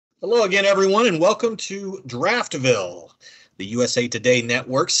Hello again, everyone, and welcome to Draftville, the USA Today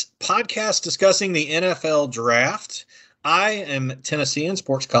Network's podcast discussing the NFL Draft. I am Tennessean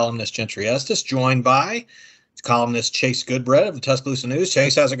sports columnist Gentry Estes, joined by columnist Chase Goodbread of the Tuscaloosa News.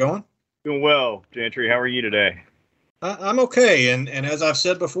 Chase, how's it going? Doing well, Gentry. How are you today? I'm okay, and as I've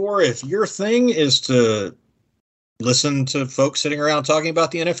said before, if your thing is to listen to folks sitting around talking about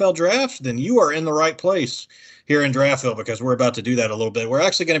the NFL Draft, then you are in the right place here in Draftville, because we're about to do that a little bit. We're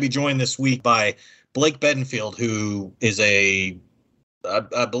actually going to be joined this week by Blake Bedenfield, who is I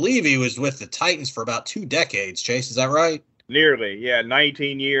believe he was with the Titans for about 2 decades. Chase, is that right? Nearly, yeah,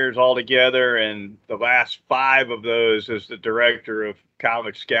 19 years altogether, and the last 5 of those as the director of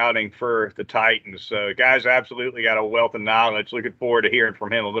college scouting for the Titans. So, guys, absolutely got a wealth of knowledge. Looking forward to hearing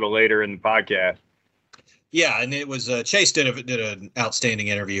from him a little later in the podcast. Yeah, and it was Chase did an outstanding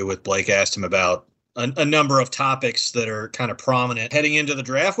interview with Blake. Asked him about a number of topics that are kind of prominent heading into the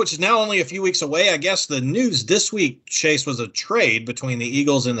draft, which is now only a few weeks away. I guess the news this week, Chase, was a trade between the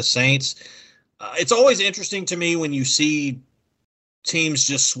Eagles and the Saints. It's always interesting to me when you see teams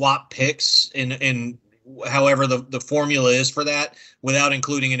just swap picks in however the formula is for that without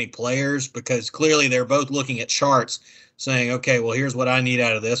including any players, because clearly they're both looking at charts saying, okay, well, here's what I need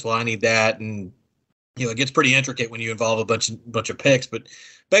out of this. Well, I need that. And it gets pretty intricate when you involve a bunch of picks. But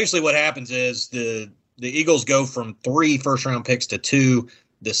basically what happens is the Eagles go from 3 first-round picks to 2.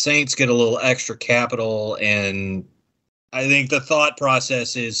 The Saints get a little extra capital, and I think the thought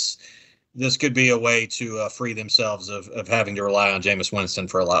process is this could be a way to free themselves of having to rely on Jameis Winston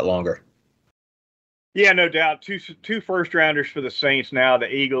for a lot longer. Yeah, no doubt. Two first-rounders for the Saints now. The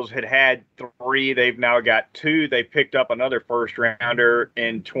Eagles had 3. They've now got 2. They picked up another first-rounder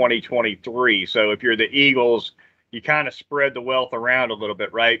in 2023. So if you're the Eagles, you kind of spread the wealth around a little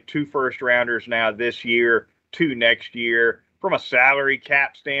bit, right? 2 first-rounders now this year, 2 next year. From a salary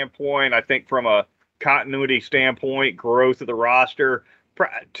cap standpoint, I think from a continuity standpoint, growth of the roster,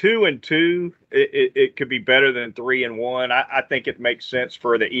 2 and 2, it could be better than 3 and 1. I think it makes sense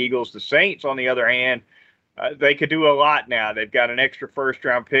for the Eagles. The Saints, on the other hand, they could do a lot now. They've got an extra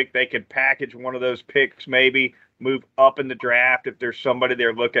first-round pick. They could package one of those picks, maybe move up in the draft if there's somebody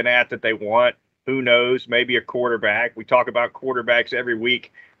they're looking at that they want. Who knows? Maybe a quarterback. We talk about quarterbacks every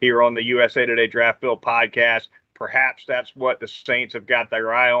week here on the USA Today Draftville podcast. Perhaps that's what the Saints have got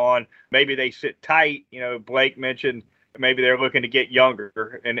their eye on. Maybe they sit tight. Blake mentioned maybe they're looking to get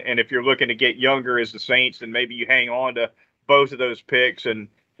younger. And if you're looking to get younger as the Saints, then maybe you hang on to both of those picks and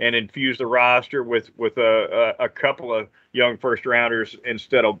infuse the roster with a couple of young first rounders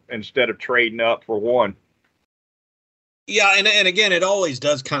instead of trading up for one. Yeah, and again, it always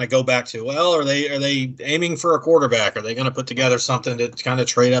does kind of go back to, well, are they aiming for a quarterback? Are they going to put together something to kind of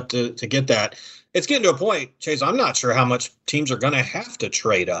trade up to get that? It's getting to a point, Chase, I'm not sure how much teams are going to have to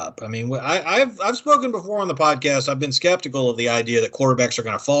trade up. I mean, I've spoken before on the podcast. I've been skeptical of the idea that quarterbacks are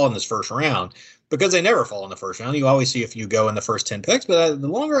going to fall in this first round, because they never fall in the first round. You always see a few go in the first 10 picks, but the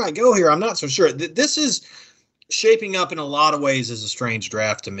longer I go here, I'm not so sure. This is shaping up in a lot of ways as a strange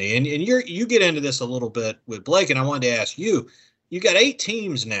draft to me. And you get into this a little bit with Blake, and I wanted to ask you got 8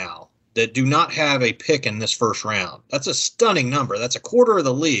 teams now that do not have a pick in this first round. That's a stunning number. That's a quarter of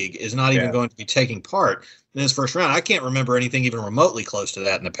the league is not even going to be taking part in this first round. I can't remember anything even remotely close to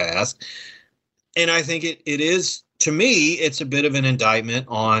that in the past. And I think it is, to me, it's a bit of an indictment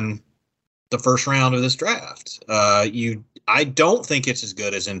on the first round of this draft. I don't think it's as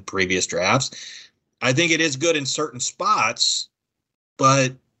good as in previous drafts. I think it is good in certain spots,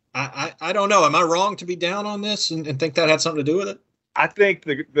 but I don't know. Am I wrong to be down on this and think that had something to do with it? I think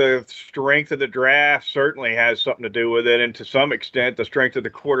the strength of the draft certainly has something to do with it, and to some extent, the strength of the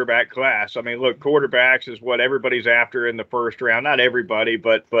quarterback class. I mean, look, quarterbacks is what everybody's after in the first round. Not everybody,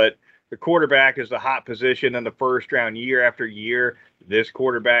 but the quarterback is the hot position in the first round year after year. This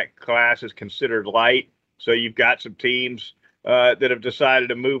quarterback class is considered light, so you've got some teams that have decided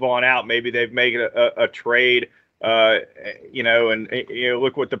to move on out. Maybe they've made a trade, and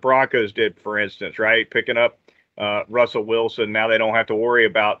look what the Broncos did, for instance, right? Picking up Russell Wilson. Now they don't have to worry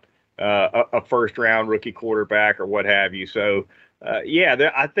about a first-round rookie quarterback or what have you. So,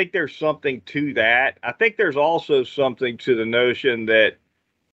 I think there's something to that. I think there's also something to the notion that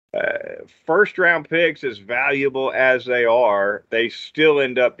first-round picks, as valuable as they are, they still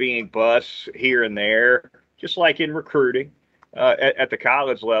end up being busts here and there, just like in recruiting at the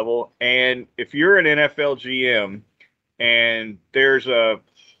college level. And if you're an NFL GM and there's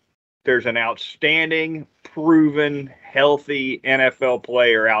an outstanding, proven, healthy NFL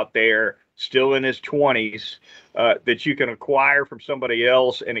player out there still in his 20s that you can acquire from somebody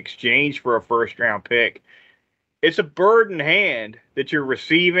else in exchange for a first-round pick, it's a bird in hand that you're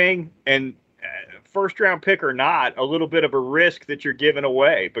receiving, and first round pick or not, a little bit of a risk that you're giving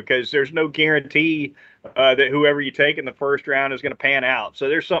away because there's no guarantee that whoever you take in the first round is going to pan out. So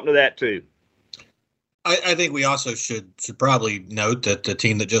there's something to that too. I think we also should probably note that the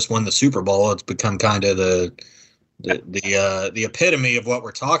team that just won the Super Bowl, it's become kind of the epitome of what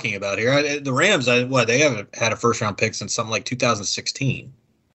we're talking about here. The Rams, they haven't had a first round pick since something like 2016.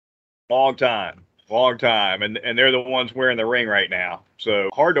 Long time, and they're the ones wearing the ring right now. So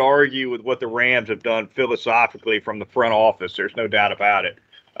hard to argue with what the Rams have done philosophically from the front office. There's no doubt about it.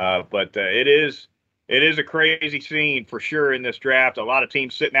 But it is a crazy scene for sure in this draft. A lot of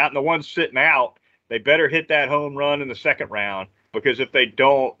teams sitting out, and the ones sitting out, they better hit that home run in the second round, because if they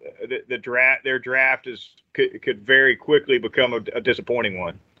don't, their draft could very quickly become a disappointing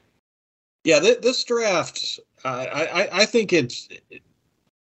one. Yeah, this draft, I think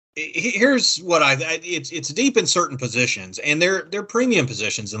here's what it's deep in certain positions, and they're premium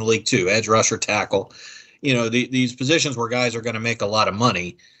positions in the league too. Edge rusher, tackle, these positions where guys are going to make a lot of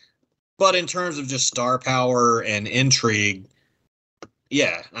money. But in terms of just star power and intrigue,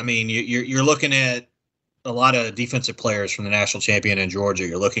 yeah, I mean, you're looking at a lot of defensive players from the national champion in Georgia.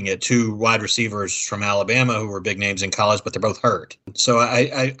 You're looking at two wide receivers from Alabama who were big names in college, but they're both hurt. So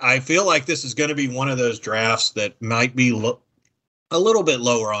I feel like this is going to be one of those drafts that might be a little bit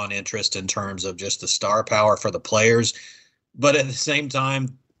lower on interest in terms of just the star power for the players. But at the same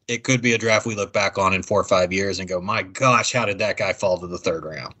time, it could be a draft we look back on in 4 or 5 years and go, my gosh, how did that guy fall to the third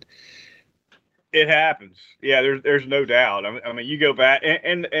round? It happens. Yeah, there's no doubt. I mean, you go back,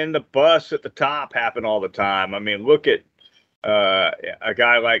 and the busts at the top happen all the time. I mean, look at a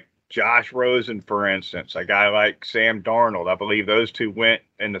guy like Josh Rosen, for instance, a guy like Sam Darnold. I believe those two went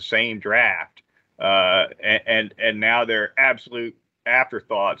in the same draft, and now they're absolute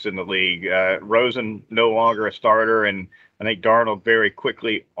afterthoughts in the league. Rosen no longer a starter, and I think Darnold very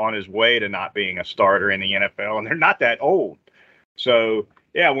quickly on his way to not being a starter in the NFL, and they're not that old. So,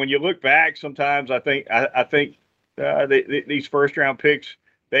 yeah, when you look back, sometimes I think these first round picks,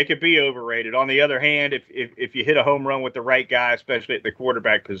 they could be overrated. On the other hand, if you hit a home run with the right guy, especially at the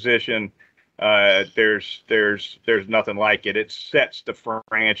quarterback position, there's nothing like it. It sets the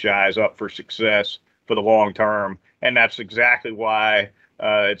franchise up for success for the long term, and that's exactly why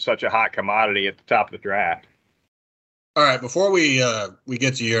it's such a hot commodity at the top of the draft. All right, before we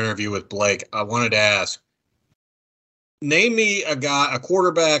get to your interview with Blake, I wanted to ask, name me a guy, a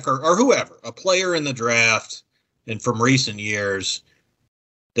quarterback, or whoever, a player in the draft and from recent years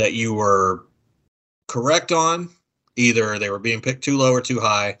that you were correct on. Either they were being picked too low or too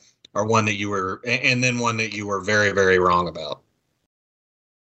high, or one that you were, and then one that you were very, very wrong about.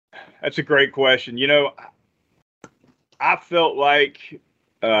 That's a great question. I felt like,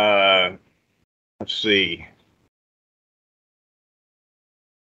 let's see.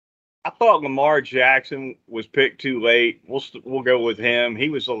 I thought Lamar Jackson was picked too late. We'll go with him. He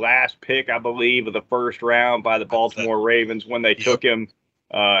was the last pick, I believe, of the first round by the Baltimore Ravens when they took him.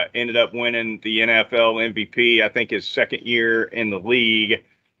 Ended up winning the NFL MVP, I think his second year in the league.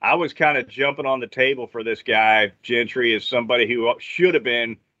 I was kind of jumping on the table for this guy, Gentry, as somebody who should have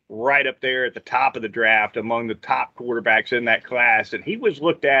been right up there at the top of the draft among the top quarterbacks in that class. And he was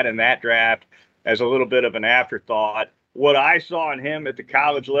looked at in that draft as a little bit of an afterthought. What I saw in him at the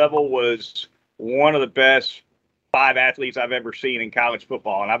college level was one of the best 5 athletes I've ever seen in college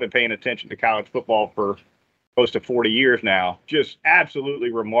football. And I've been paying attention to college football for close to 40 years now. Just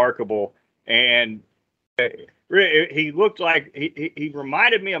absolutely remarkable. And he looked like he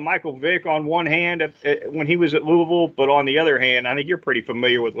reminded me of Michael Vick on one hand when he was at Louisville, but on the other hand, I think you're pretty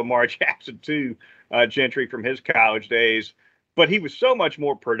familiar with Lamar Jackson too, Gentry, from his college days. But he was so much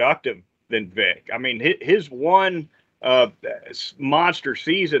more productive than Vick. I mean, his one monster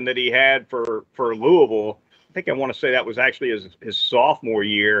season that he had for Louisville, I think I want to say that was actually his sophomore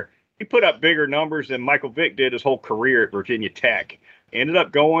year. He put up bigger numbers than Michael Vick did his whole career at Virginia Tech. Ended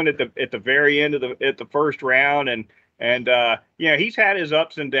up going at the very end of the first round, and he's had his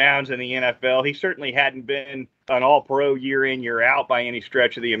ups and downs in the NFL. He certainly hadn't been an All-Pro year in, year out by any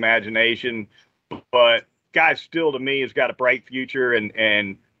stretch of the imagination, but guy still to me has got a bright future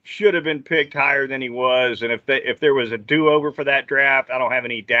and should have been picked higher than he was. And if there was a do-over for that draft, I don't have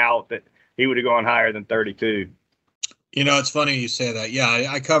any doubt that he would have gone higher than 32. It's funny you say that. Yeah,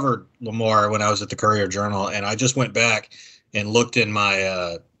 I covered Lamar when I was at the Courier-Journal, and I just went back and looked in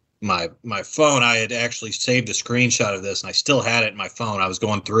my my phone. I had actually saved a screenshot of this, and I still had it in my phone. I was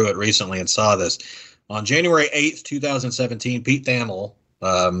going through it recently and saw this. On January 8th, 2017, Pete Thamel,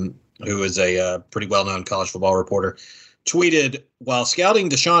 who is a pretty well-known college football reporter, tweeted, while scouting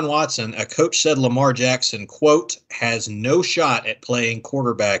Deshaun Watson, a coach said Lamar Jackson, quote, has no shot at playing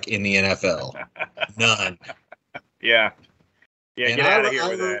quarterback in the NFL. None. Yeah. Yeah, and get out of here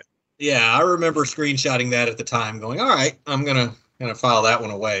with that. Yeah, I remember screenshotting that at the time going, all right, I'm going to file that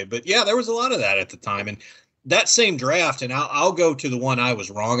one away. But yeah, there was a lot of that at the time. And that same draft, and I'll go to the one I was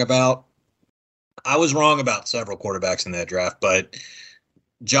wrong about. I was wrong about several quarterbacks in that draft, but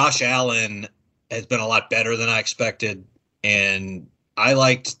Josh Allen has been a lot better than I expected. And I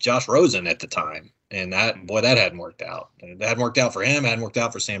liked Josh Rosen at the time. And that hadn't worked out. That hadn't worked out for him. Hadn't worked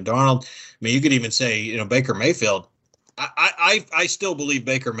out for Sam Darnold. I mean, you could even say, Baker Mayfield. I still believe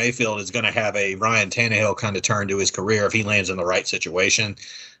Baker Mayfield is going to have a Ryan Tannehill kind of turn to his career if he lands in the right situation.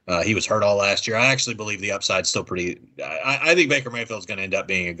 He was hurt all last year. I actually believe the upside's still pretty. I think Baker Mayfield is going to end up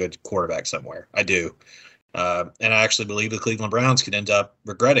being a good quarterback somewhere. I do. And I actually believe the Cleveland Browns could end up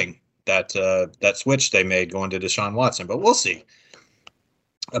regretting that switch they made going to Deshaun Watson. But we'll see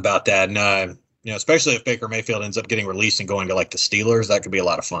about that. And, especially if Baker Mayfield ends up getting released and going to like the Steelers, that could be a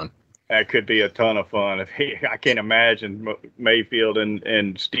lot of fun. That could be a ton of fun. I can't imagine Mayfield in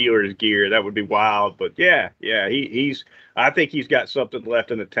Steelers gear. That would be wild. But yeah, he's. I think he's got something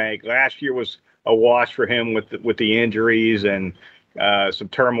left in the tank. Last year was a wash for him with the injuries and some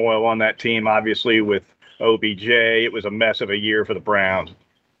turmoil on that team. Obviously, with OBJ, it was a mess of a year for the Browns.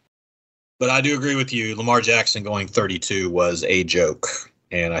 But I do agree with you. Lamar Jackson going 32 was a joke,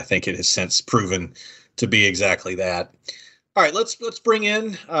 and I think it has since proven to be exactly that. All right, let's bring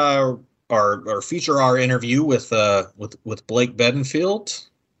in our interview with Blake Bedenfield.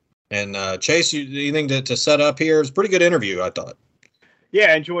 And Chase, anything to set up here? It's a pretty good interview, I thought. Yeah,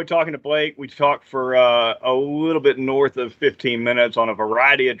 I enjoyed talking to Blake. We talked for a little bit north of 15 minutes on a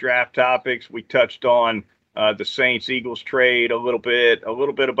variety of draft topics. We touched on the Saints-Eagles trade a little bit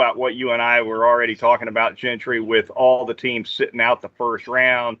about what you and I were already talking about, Gentry, with all the teams sitting out the first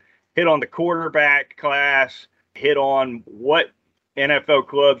round. Hit on the quarterback class. Hit on what NFL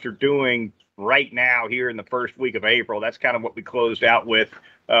clubs are doing right now here in the first week of April. That's kind of what we closed out with,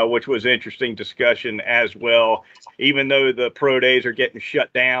 which was interesting discussion as well. Even though the pro days are getting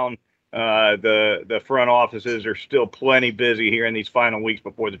shut down, the front offices are still plenty busy here in these final weeks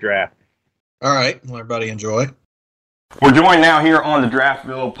before the draft. All right. Well, everybody enjoy. We're joined now here on the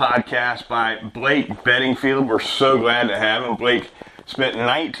Draftville podcast by Blake Beddingfield. We're so glad to have him. Blake spent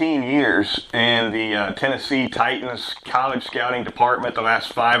 19 years in the Tennessee Titans college scouting department, the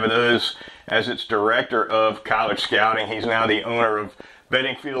last 5 of those as its director of college scouting. He's now the owner of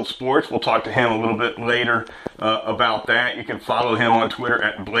Beddingfield Sports. We'll talk to him a little bit later about that. You can follow him on Twitter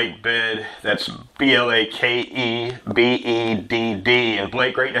at BlakeBed. That's BlakeBedd. And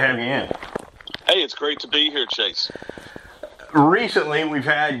Blake, great to have you in. Hey, it's great to be here, Chase. Recently, we've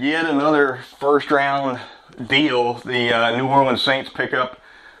had yet another first-round deal. The New Orleans Saints pick up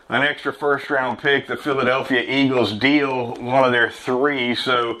an extra first-round pick. The Philadelphia Eagles deal one of their 3,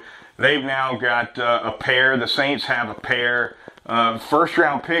 so they've now got a pair. The Saints have a pair.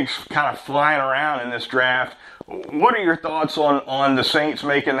 First-round picks kind of flying around in this draft. What are your thoughts on the Saints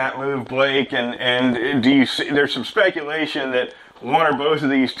making that move, Blake? And do you see there's some speculation that one or both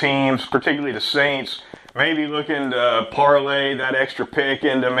of these teams, particularly the Saints, may be looking to parlay that extra pick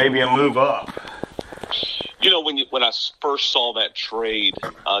into maybe a move up? When I first saw that trade,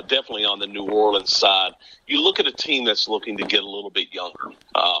 definitely on the New Orleans side, you look at a team that's looking to get a little bit younger.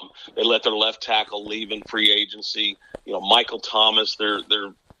 They let their left tackle leave in free agency. Michael Thomas, their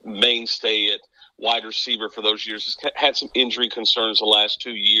mainstay at wide receiver for those years, has had some injury concerns the last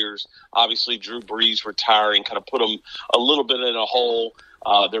 2 years. Obviously, Drew Brees retiring kind of put them a little bit in a hole.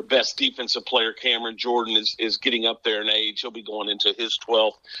 Their best defensive player, Cameron Jordan, is getting up there in age. He'll be going into his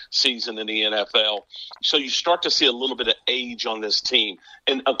 12th season in the NFL. So you start to see a little bit of age on this team.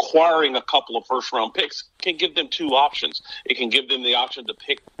 And acquiring a couple of first-round picks can give them 2 options. It can give them the option to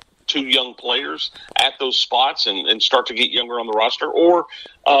pick 2 young players at those spots and start to get younger on the roster, or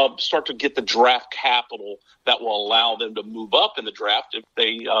start to get the draft capital that will allow them to move up in the draft if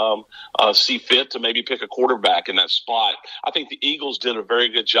they see fit to maybe pick a quarterback in that spot. I think the Eagles did a very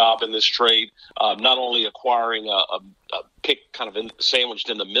good job in this trade, not only acquiring a pick kind of sandwiched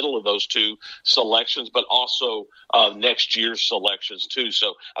in the middle of those 2 selections, but also next year's selections too.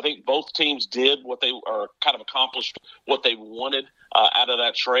 So I think both teams did accomplished what they wanted out of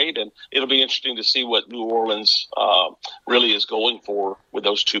that trade, and it'll be interesting to see what New Orleans really is going for with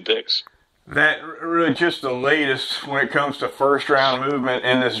those 2 picks. That really just the latest when it comes to first-round movement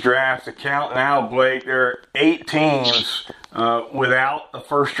in this draft. The count now, Blake, there are 8 teams without a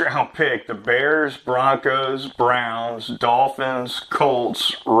first-round pick. The Bears, Broncos, Browns, Dolphins,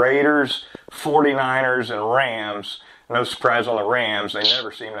 Colts, Raiders, 49ers, and Rams. No surprise on the Rams. They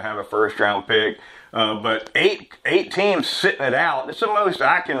never seem to have a first-round pick. But eight teams sitting it out. It's the most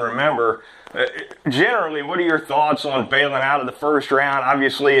I can remember. Generally, what are your thoughts on bailing out of the first round?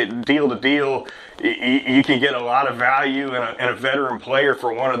 Obviously, deal to deal, you can get a lot of value in a veteran player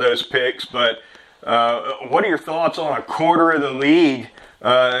for one of those picks. But what are your thoughts on a quarter of the league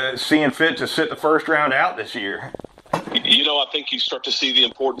seeing fit to sit the first round out this year? I think you start to see the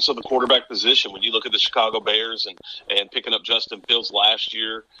importance of the quarterback position when you look at the Chicago Bears and picking up Justin Fields last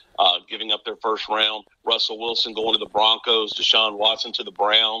year, giving up their first round, Russell Wilson going to the Broncos, Deshaun Watson to the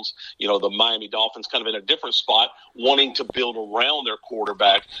Browns, the Miami Dolphins kind of in a different spot, wanting to build around their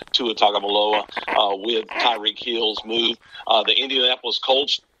quarterback, Tua Tagovailoa, with Tyreek Hill's move. The Indianapolis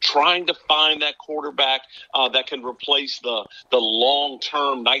Colts trying to find that quarterback that can replace the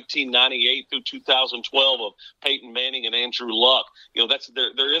long-term 1998 through 2012 of Peyton Manning and Andrew Luck.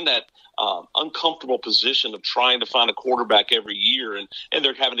 They're in that uncomfortable position of trying to find a quarterback every year, and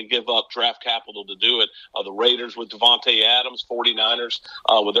they're having to give up draft capital to do it. The Raiders with Devontae Adams, 49ers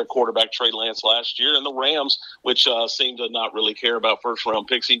with their quarterback Trey Lance last year, and the Rams, which seem to not really care about first-round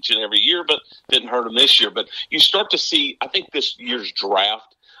picks each and every year, but didn't hurt them this year. But you start to see, I think this year's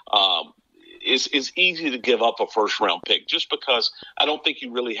draft is easy to give up a first round pick just because I don't think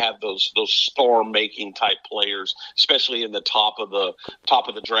you really have those star making type players, especially in the top of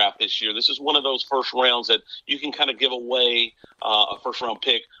the draft this year. This is one of those first rounds that you can kind of give away a first round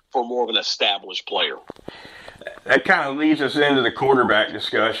pick for more of an established player. That kind of leads us into the quarterback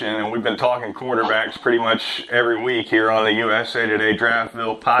discussion, and we've been talking quarterbacks pretty much every week here on the USA Today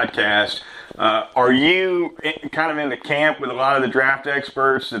Draftville podcast. Are you kind of in the camp with a lot of the draft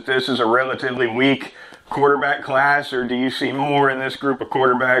experts that this is a relatively weak quarterback class, or do you see more in this group of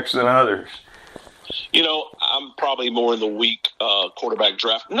quarterbacks than others? I'm probably more in the weak quarterback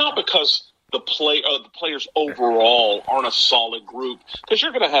draft, not because the players overall aren't a solid group, because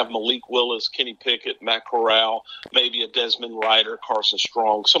you're going to have Malik Willis, Kenny Pickett, Matt Corral, maybe a Desmond Ryder, Carson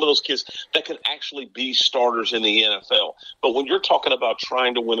Strong, some of those kids that can actually be starters in the NFL. But when you're talking about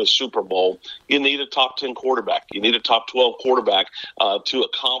trying to win a Super Bowl, you need a top 10 quarterback. You need a top 12 quarterback to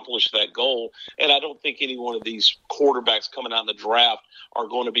accomplish that goal. And I don't think any one of these quarterbacks coming out in the draft are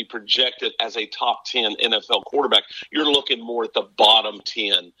going to be projected as a top 10 NFL quarterback. You're looking more at the bottom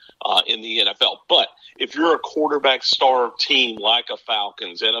 10 in the NFL. But if you're a quarterback star team like a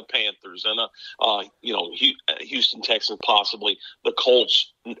Falcons and a Panthers and a Houston Texans, possibly the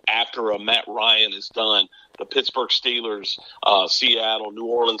Colts after a Matt Ryan is done, the Pittsburgh Steelers, Seattle, New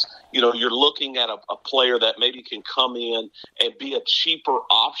Orleans, you're looking at a player that maybe can come in and be a cheaper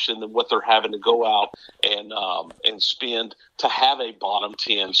option than what they're having to go out and spend to have a bottom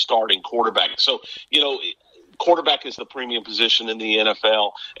 10 starting quarterback. So, quarterback is the premium position in the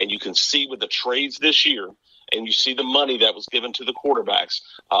NFL, and you can see with the trades this year, and you see the money that was given to the quarterbacks,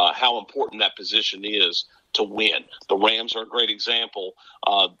 how important that position is to win. The Rams are a great example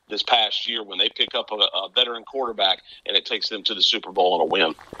this past year when they pick up a veteran quarterback and it takes them to the Super Bowl and a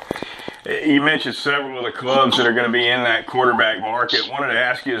win. You mentioned several of the clubs that are going to be in that quarterback market. Wanted to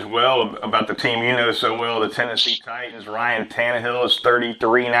ask you as well about the team you know so well, the Tennessee Titans. Ryan Tannehill is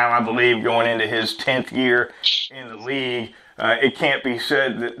 33 now, I believe, going into his 10th year in the league. It can't be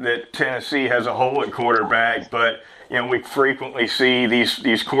said that Tennessee has a hole at quarterback, but we frequently see these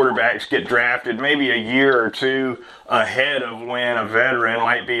quarterbacks get drafted maybe a year or two ahead of when a veteran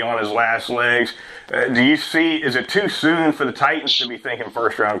might be on his last legs. Is it too soon for the Titans to be thinking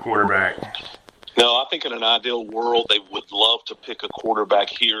first-round quarterback? No, I think in an ideal world, they would love to pick a quarterback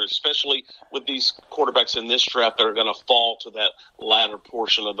here, especially with these quarterbacks in this draft that are going to fall to that latter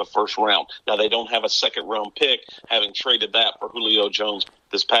portion of the first round. Now, they don't have a second-round pick, having traded that for Julio Jones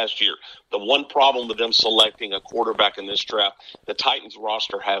this past year. The one problem with them selecting a quarterback in this draft, the Titans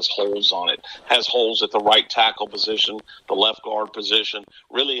roster has holes on it, has holes at the right tackle position, the left guard position,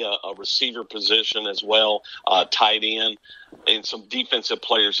 really a receiver position as well, tight end, and some defensive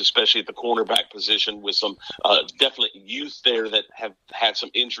players, especially at the cornerback position, with some definite youth there that have had some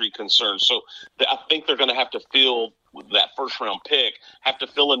injury concerns. So I think they're going to have to fill that first-round pick, have to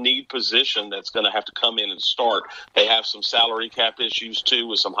fill a need position that's going to have to come in and start. They have some salary cap issues, too,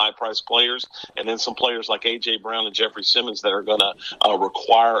 with some high-priced players, and then some players like A.J. Brown and Jeffrey Simmons that are going to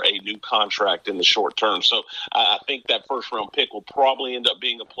require a new contract in the short term. So I think that first-round pick will probably end up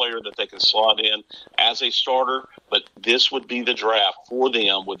being a player that they can slot in as a starter, but this would be the draft for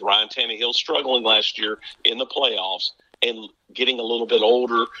them with Ryan Tannehill struggling last year in the playoffs and getting a little bit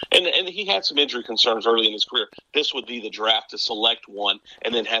older, and he had some injury concerns early in his career. This would be the draft to select one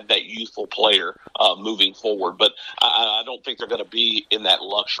and then have that youthful player moving forward. But I don't think they're going to be in that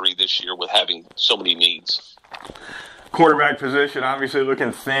luxury this year with having so many needs. quarterback position, obviously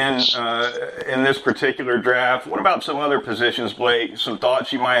looking thin in this particular draft. What about some other positions, Blake? Some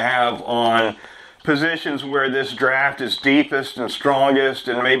thoughts you might have on positions where this draft is deepest and strongest,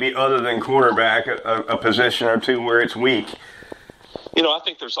 and maybe other than quarterback, a position or two where it's weak? I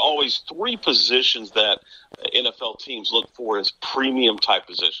think there's always three positions that NFL teams look for as premium type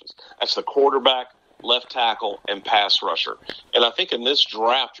positions. That's the quarterback, left tackle, and pass rusher. And I think in this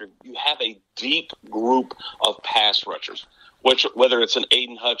draft, you have a deep group of pass rushers, whether it's an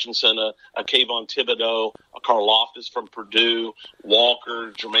Aiden Hutchinson, a Kayvon Thibodeau, a Karlaftis from Purdue,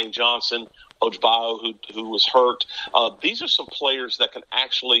 Walker, Jermaine Johnson, Ojibao, who was hurt. These are some players that can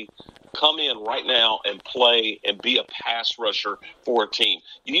actually come in right now and play and be a pass rusher for a team.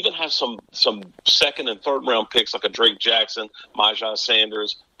 You even have some second and third round picks like a Drake Jackson, Majah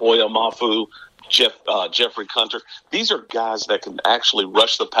Sanders, Boya Mafu, Jeffrey Kunter. These are guys that can actually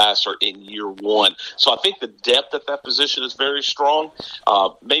rush the passer in year one. So I think the depth at that position is very strong.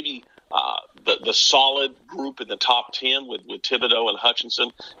 Maybe the solid group in the top 10 with Thibodeau and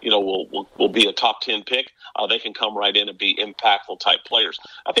Hutchinson, will be a top 10 pick. They can come right in and be impactful type players.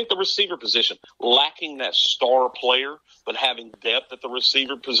 I think the receiver position, lacking that star player, but having depth at the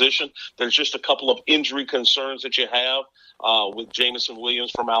receiver position, there's just a couple of injury concerns that you have with Jameson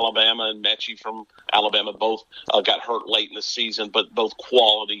Williams from Alabama and Mechie from Alabama. Both got hurt late in the season, but both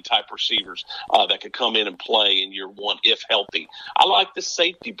quality type receivers that could come in and play in year one if healthy. I like the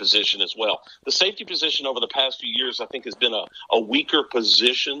safety position as well. The safety position over the past few years, I think, has been a weaker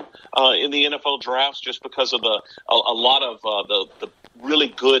position in the NFL drafts just because of a lot of the really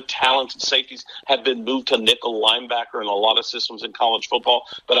good, talented safeties have been moved to nickel linebacker in a lot of systems in college football.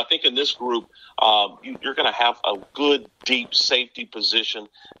 But I think in this group, you're going to have a good, deep safety position.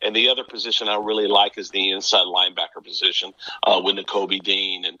 And the other position I really like is the inside linebacker position with Nakobe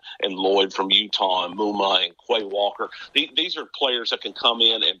Dean and Lloyd from Utah and Muma and Quay Walker. These are players that can come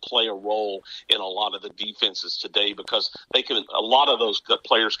in and play a role in a lot of the defenses today because a lot of those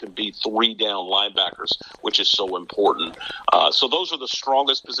players can be 3-down linebackers, which is so important. So those are the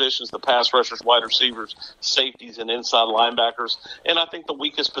strongest positions, the pass rushers, wide receivers, safeties, and inside linebackers. And I think the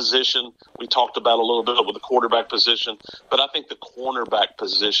weakest position we talked about a little bit with the quarterback position, but I think the cornerback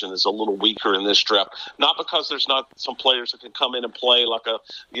position is a little weaker in this draft. Not because there's not some players that can come in and play like a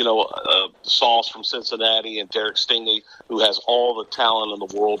Sauce from Cincinnati and Derek Stingley, who has all the talent in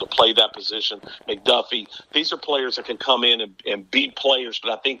the world to play that position. McDuffie. These are players that can come in and be players,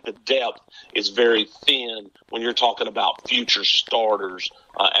 but I think the depth is very thin when you're talking about future starters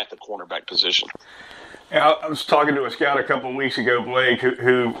at the cornerback position. Yeah, I was talking to a scout a couple of weeks ago, Blake,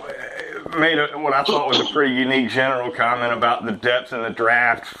 who made what I thought was a pretty unique general comment about the depth in the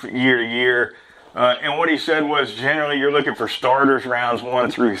draft year to year. And what he said was generally you're looking for starters rounds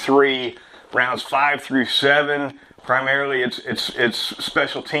 1 through 3, rounds 5 through 7. Primarily it's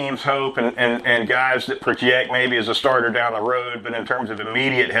special teams hope and guys that project maybe as a starter down the road, but in terms of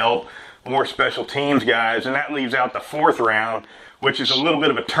immediate help, more special teams guys. And that leaves out the 4th round, which is a little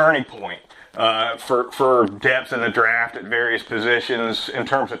bit of a turning point for depth in the draft at various positions in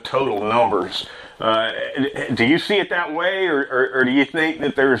terms of total numbers. Do you see it that way, or do you think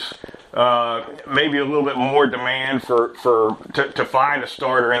that there's maybe a little bit more demand to find a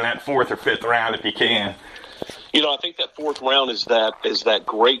starter in that 4th or 5th round if you can? I think that 4th round is that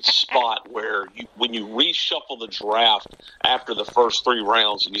great spot where when you reshuffle the draft after the first 3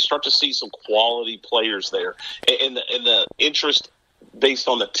 rounds and you start to see some quality players there, and the interest based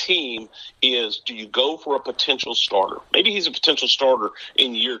on the team is, do you go for a potential starter? Maybe he's a potential starter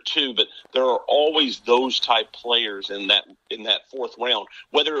in year 2, but there are always those type players in that 4th round,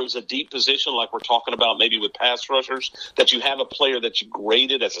 whether it was a deep position like we're talking about maybe with pass rushers, that you have a player that you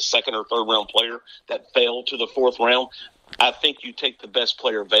graded as a 2nd or 3rd round player that fell to the 4th round. I think you take the best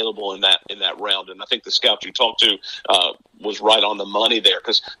player available in that round, and I think the scout you talked to was right on the money there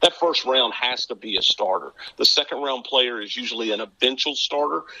because that 1st round has to be a starter. The 2nd round player is usually an eventual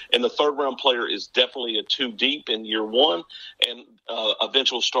starter, and the 3rd round player is definitely a 2 deep in year 1 and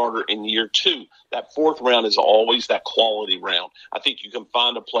eventual starter in year 2. That 4th round is always that quality round. I think you can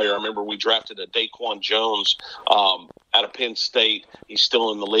find a player. I remember we drafted a Daquan Jones out of Penn State. He's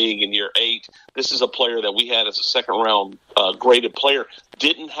still in the league in year 8. This is a player that we had as a 2nd round graded player.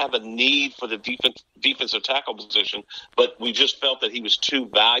 Didn't have a need for the defensive tackle position, but we just felt that he was too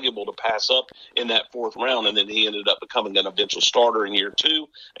valuable to pass up in that 4th round, and then he ended up becoming an eventual starter in year 2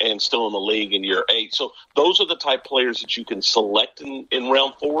 and still in the league in year 8. So those are the type players that you can select in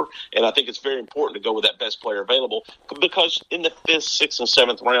round 4, and I think it's very important to go with that best player available, because in the 5th, 6th,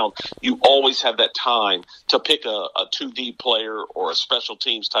 and 7th round, you always have that time to pick a 2D player or a special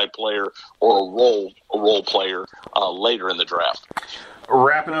teams type player or a role player later in the draft.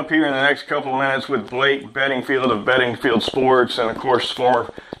 Wrapping up here in the next couple of minutes with Blake Bedingfield of Bedingfield Sports, and of course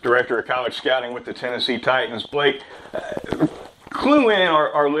former director of college scouting with the Tennessee Titans. Blake, clue in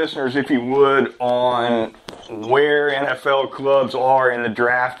our listeners, if you would, on where NFL clubs are in the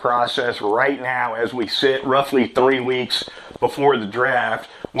draft process right now as we sit roughly 3 weeks before the draft.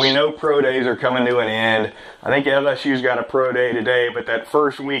 We know pro days are coming to an end. I think LSU's got a pro day today, but that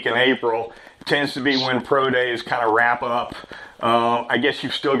first week in April tends to be when pro days kind of wrap up. I guess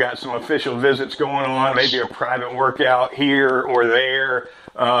you've still got some official visits going on, maybe a private workout here or there.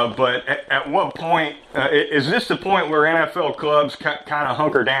 But at what point, is this the point where NFL clubs kind of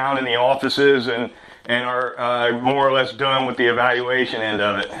hunker down in the offices and are more or less done with the evaluation end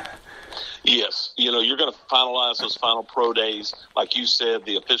of it? Yes. You're going to finalize those final pro days, like you said,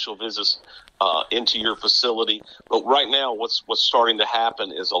 the official visits into your facility. But right now, what's starting to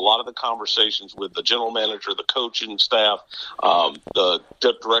happen is a lot of the conversations with the general manager, the coaching staff, the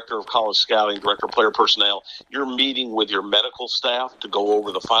director of college scouting, director of player personnel. You're meeting with your medical staff to go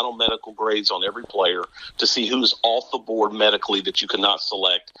over the final medical grades on every player to see who's off the board medically that you cannot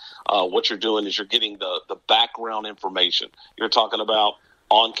select. What you're doing is you're getting the background information. You're talking about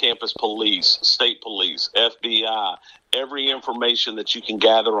on-campus police, state police, FBI, every information that you can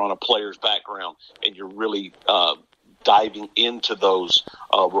gather on a player's background, and you're really diving into those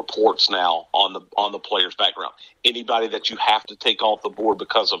reports now on the player's background. Anybody that you have to take off the board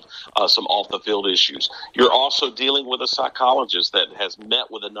because of some off-the-field issues. You're also dealing with a psychologist that has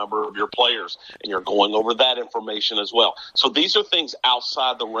met with a number of your players, and you're going over that information as well. So these are things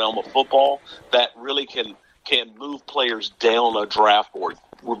outside the realm of football that really can move players down a draft board.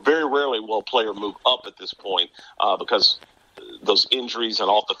 Very rarely will a player move up at this point because those injuries and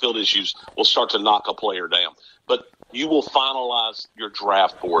off-the-field issues will start to knock a player down. But you will finalize your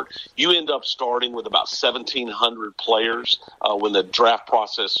draft board. You end up starting with about 1,700 players when the draft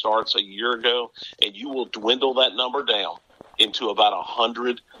process starts a year ago, and you will dwindle that number down into about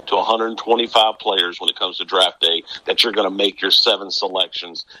 100 to 125 players when it comes to draft day that you're going to make your 7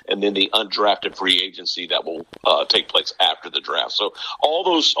 selections, and then the undrafted free agency that will take place after the draft. So all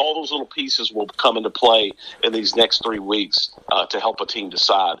those little pieces will come into play in these next 3 weeks to help a team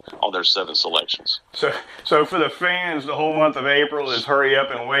decide on their 7 selections. So for the fans, the whole month of April is hurry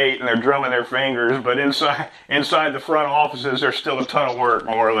up and wait, and they're drumming their fingers, but inside the front offices, there's still a ton of work,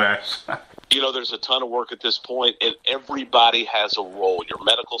 more or less. There's a ton of work at this point, and everybody has a role. Your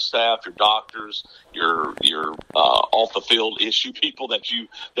medical staff, your doctors, your off the field issue people that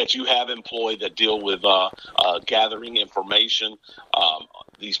you have employed that deal with gathering information.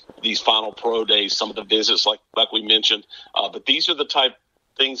 These final pro days, some of the visits, like we mentioned, but these are the type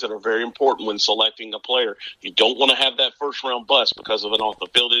things that are very important when selecting a player. You don't want to have that first round bust because of an off the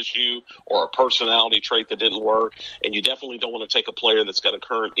field issue or a personality trait that didn't work, and you definitely don't want to take a player that's got a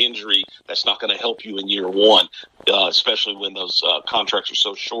current injury that's not going to help you in year 1, especially when those contracts are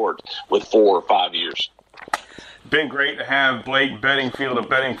so short with 4 or 5 years. Been great to have Blake Bedingfield of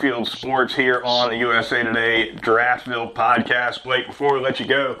Bedingfield Sports here on the USA Today Draftville podcast. Blake, before we let you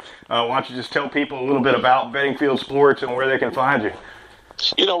go, why don't you just tell people a little bit about Bedingfield Sports and where they can find you?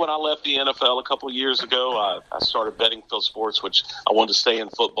 When I left the NFL a couple of years ago, I started Bedingfield Sports, which I wanted to stay in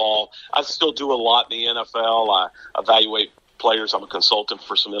football. I still do a lot in the NFL. I evaluate players. I'm a consultant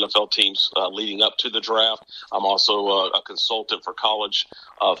for some NFL teams leading up to the draft. I'm also a consultant for college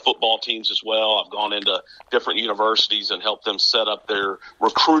football teams as well. I've gone into different universities and helped them set up their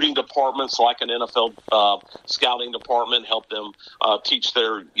recruiting departments like an NFL scouting department, help them teach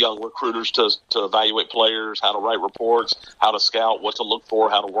their young recruiters to evaluate players, how to write reports, how to scout, what to look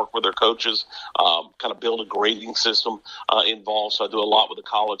for, how to work with their coaches, kind of build a grading system involved. So I do a lot with the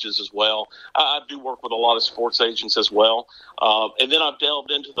colleges as well. I do work with a lot of sports agents as well. And then I've delved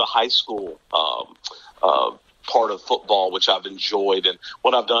into the high school part of football, which I've enjoyed. And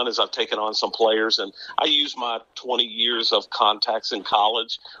what I've done is I've taken on some players, and I use my 20 years of contacts in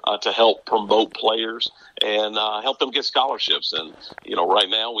college to help promote players and help them get scholarships. And, right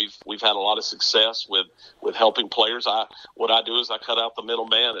now we've had a lot of success with helping players. What I do is I cut out the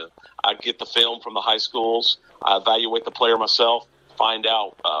middleman, and I get the film from the high schools. I evaluate the player myself, find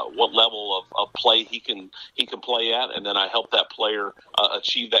out what level of play he can play at, and then I help that player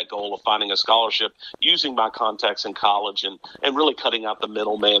achieve that goal of finding a scholarship using my contacts in college and really cutting out the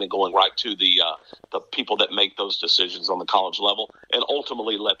middleman and going right to the people that make those decisions on the college level, and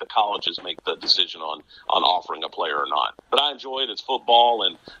ultimately let the colleges make the decision on offering a player or not. But I enjoy it. It's football,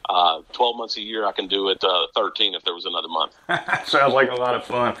 and 12 months a year I can do it 13 if there was another month. Sounds like a lot of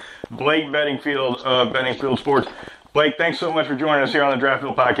fun. Blake Bedingfield, Bedingfield Sports. Blake, thanks so much for joining us here on the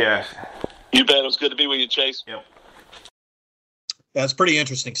Draftville Podcast. You bet. It was good to be with you, Chase. Yep. That's pretty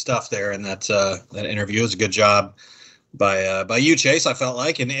interesting stuff there, and that interview. It was a good job by you, Chase. I felt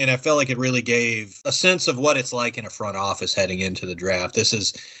like, and I felt like it really gave a sense of what it's like in a front office heading into the draft. This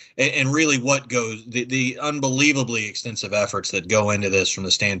is, and really what goes the unbelievably extensive efforts that go into this from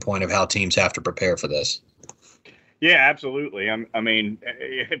the standpoint of how teams have to prepare for this. Yeah, absolutely. I mean,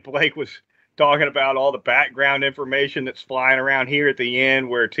 Blake was talking about all the background information that's flying around here at the end,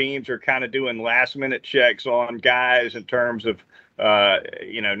 where teams are kind of doing last-minute checks on guys in terms of,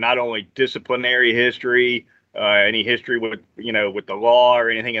 not only disciplinary history, any history with the law or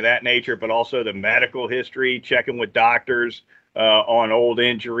anything of that nature, but also the medical history, checking with doctors on old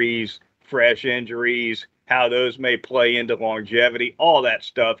injuries, fresh injuries, how those may play into longevity. All that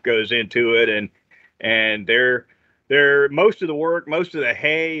stuff goes into it, and they're most of the work, most of the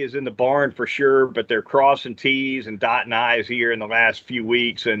hay is in the barn for sure, but they're crossing T's and dotting I's here in the last few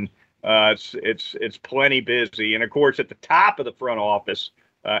weeks, and it's plenty busy. And of course, at the top of the front office,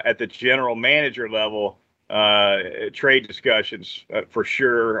 at the general manager level, trade discussions for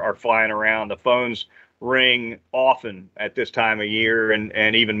sure are flying around. The phones ring often at this time of year,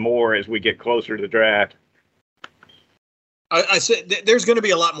 and even more as we get closer to the draft. I said there's going to be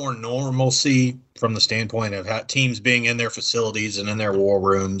a lot more normalcy from the standpoint of how teams being in their facilities and in their war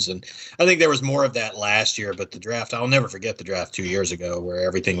rooms. And I think there was more of that last year, but the draft, I'll never forget the draft 2 years ago where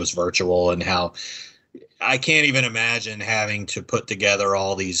everything was virtual, and how I can't even imagine having to put together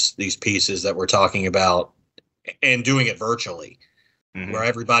all these pieces that we're talking about and doing it virtually, where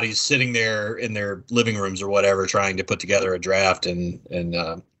everybody's sitting there in their living rooms or whatever, trying to put together a draft. And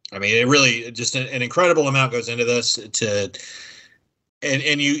I mean, it really just an incredible amount goes into this.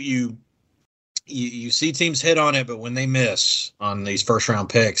 And you see teams hit on it, but when they miss on these first round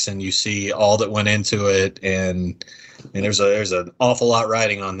picks, and you see all that went into it, and there's an awful lot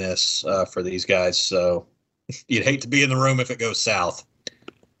riding on this for these guys. So you'd hate to be in the room if it goes south.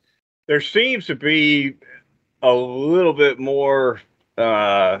 There seems to be a little bit more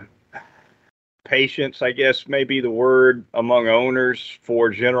patience, I guess, may be the word, among owners for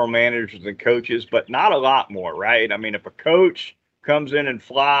general managers and coaches, but not a lot more, right? I mean, if a coach comes in and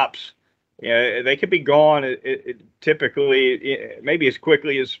flops, they could be gone typically maybe as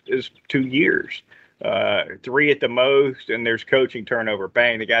quickly as 2 years, 3 at the most, and there's coaching turnover.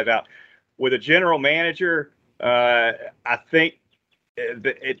 Bang, the guy's out. With a general manager, I think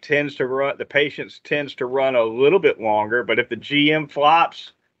it tends to run, the patience tends to run a little bit longer, but if the GM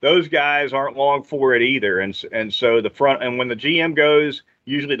flops, those guys aren't long for it either. And so when the GM goes,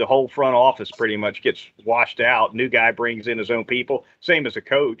 usually the whole front office pretty much gets washed out. New guy brings in his own people, same as a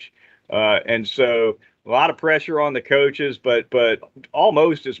coach. And so a lot of pressure on the coaches, but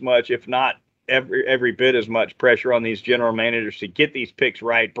almost as much, if not every bit as much pressure on these general managers to get these picks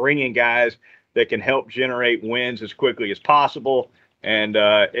right, bring in guys that can help generate wins as quickly as possible. And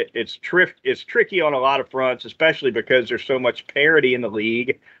it's tricky on a lot of fronts, especially because there's so much parity in the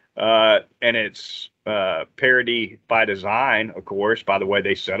league, and it's parity by design, of course, by the way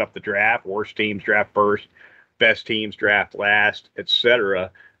they set up the draft. Worst teams draft first, best teams draft last,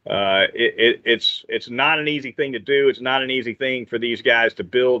 etc. It's not an easy thing to do. It's not an easy thing for these guys to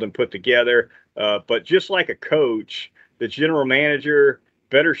build and put together. But just like a coach, the general manager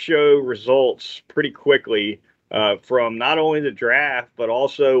better show results pretty quickly. From not only the draft, but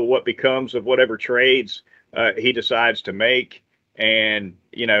also what becomes of whatever trades he decides to make. And,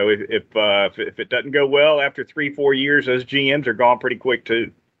 if it doesn't go well after 3-4 years, those GMs are gone pretty quick too.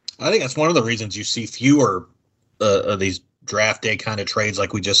 I think that's one of the reasons you see fewer of these draft day kind of trades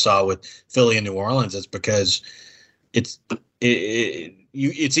like we just saw with Philly and New Orleans. It's because it's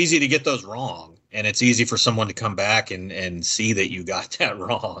easy to get those wrong. And it's easy for someone to come back and see that you got that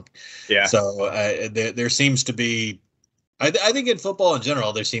wrong. Yeah. So there seems to be, I think in football in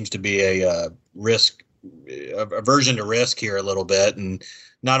general, there seems to be a aversion to risk here a little bit, and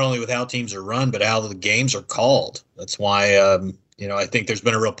not only with how teams are run, but how the games are called. That's why I think there's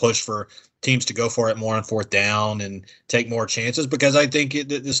been a real push for teams to go for it more on fourth down and take more chances, because I think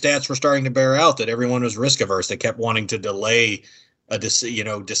the stats were starting to bear out that everyone was risk averse. They kept wanting to delay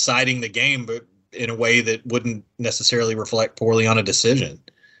deciding the game, but in a way that wouldn't necessarily reflect poorly on a decision.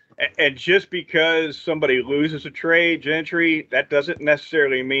 And just because somebody loses a trade, Gentry, that doesn't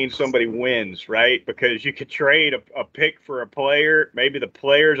necessarily mean somebody wins, right? Because you could trade a pick for a player. Maybe the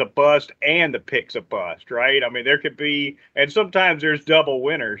player's a bust and the pick's a bust, right? I mean, there could be, and sometimes there's double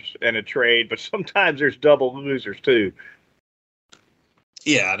winners in a trade, but sometimes there's double losers too.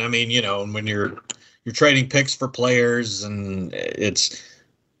 Yeah, and I mean, when you're trading picks for players, and it's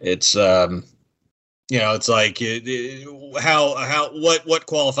like what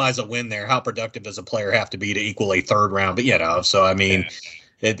qualifies a win there? How productive does a player have to be to equal a third round? But so I mean,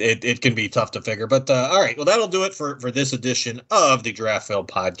 it can be tough to figure. But all right, well, that'll do it for this edition of the Draft Film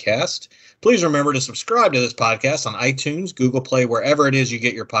Podcast. Please remember to subscribe to this podcast on iTunes, Google Play, wherever it is you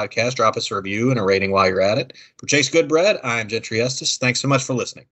get your podcast. Drop us a review and a rating while you're at it. For Chase Goodbread, I'm Gentry Estes. Thanks so much for listening.